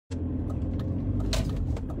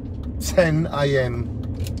10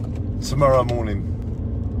 AM tomorrow morning.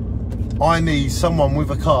 I need someone with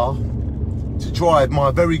a car to drive my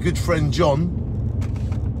very good friend John.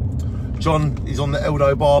 John is on the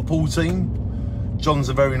Eldo Bar pool team. John's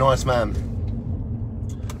a very nice man.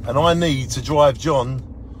 And I need to drive John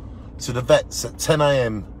to the vets at 10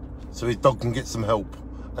 AM so his dog can get some help.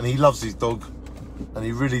 And he loves his dog and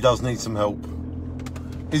he really does need some help.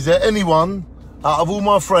 Is there anyone out of all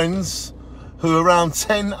my friends who around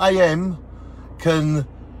 10 AM can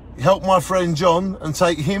help my friend John and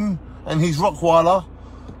take him and his Rottweiler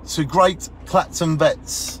to Great Clacton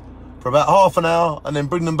Vets for about half an hour and then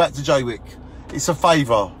bring them back to Jaywick? It's a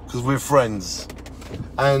favour because we're friends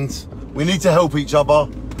and we need to help each other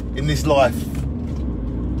in this life.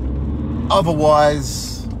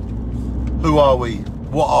 Otherwise, who are we?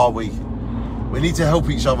 What are we? We need to help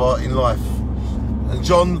each other in life. And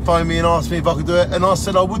John phoned me and asked me if I could do it, and I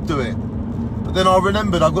said I would do it. But then I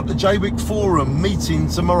remembered I've got the Jaywick Forum meeting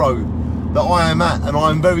tomorrow that I am at, and I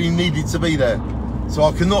am very needed to be there. So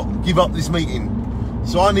I cannot give up this meeting.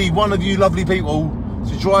 So I need one of you lovely people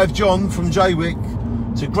to drive John from Jaywick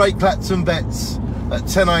to Great Clacton Vets at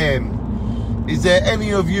 10 AM. Is there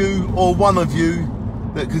any of you or one of you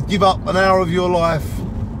that could give up an hour of your life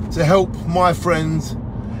to help my friend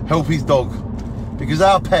help his dog? Because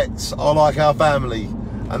our pets are like our family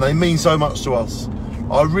and they mean so much to us.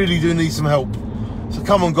 I really do need some help. So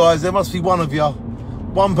come on guys, there must be one of you,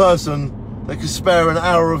 one person that could spare an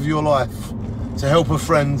hour of your life to help a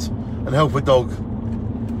friend and help a dog.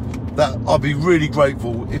 That I'd be really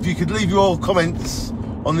grateful. If you could leave your comments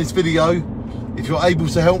on this video, if you're able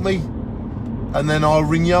to help me, and then I'll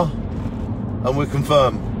ring you and we'll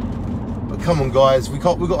confirm. But come on guys, we've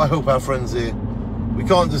got to help our friends here. We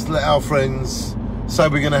can't just let our friends say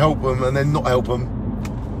we're going to help them and then not help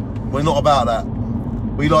them. We're not about that.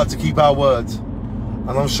 We like to keep our word.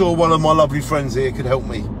 And I'm sure one of my lovely friends here could help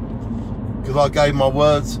me, because I gave my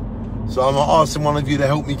word. So I'm asking one of you to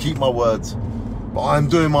help me keep my word. But I'm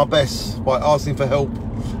doing my best by asking for help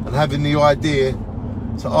and having the idea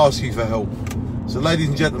to ask you for help. So ladies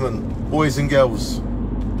and gentlemen, boys and girls.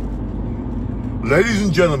 Ladies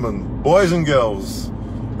and gentlemen, boys and girls,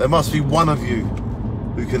 there must be one of you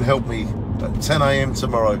who can help me at 10 AM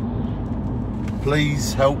tomorrow.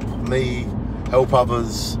 Please help me, help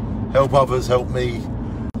others, help me.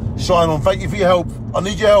 Shine on, thank you for your help. I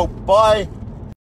need your help. Bye.